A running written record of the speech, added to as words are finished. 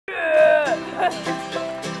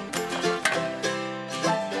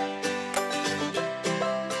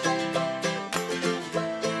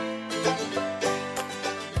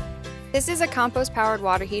This is a compost-powered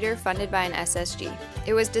water heater funded by an SSG.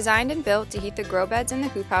 It was designed and built to heat the grow beds in the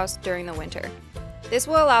hoop house during the winter. This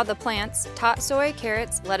will allow the plants, tot soy,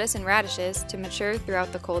 carrots, lettuce, and radishes to mature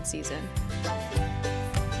throughout the cold season.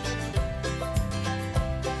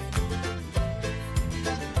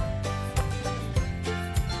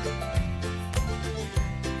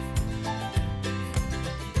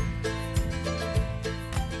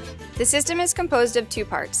 The system is composed of two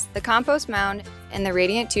parts, the compost mound and the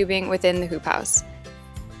radiant tubing within the hoop house.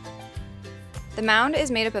 The mound is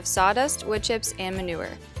made up of sawdust, wood chips, and manure.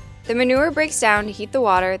 The manure breaks down to heat the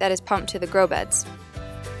water that is pumped to the grow beds.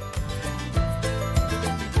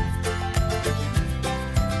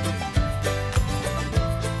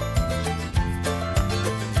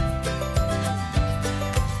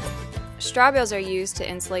 Straw bales are used to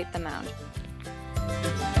insulate the mound.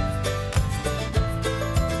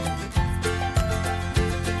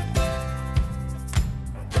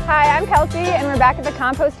 Hi, I'm Kelsey, and we're back at the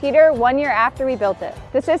compost heater 1 year after we built it.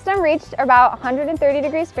 The system reached about 130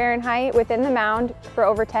 degrees Fahrenheit within the mound for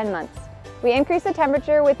over 10 months. We increased the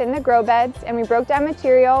temperature within the grow beds, and we broke down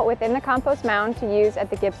material within the compost mound to use at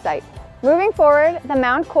the Gibbs site. Moving forward, the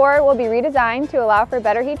mound core will be redesigned to allow for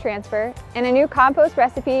better heat transfer, and a new compost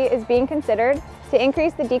recipe is being considered to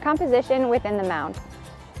increase the decomposition within the mound.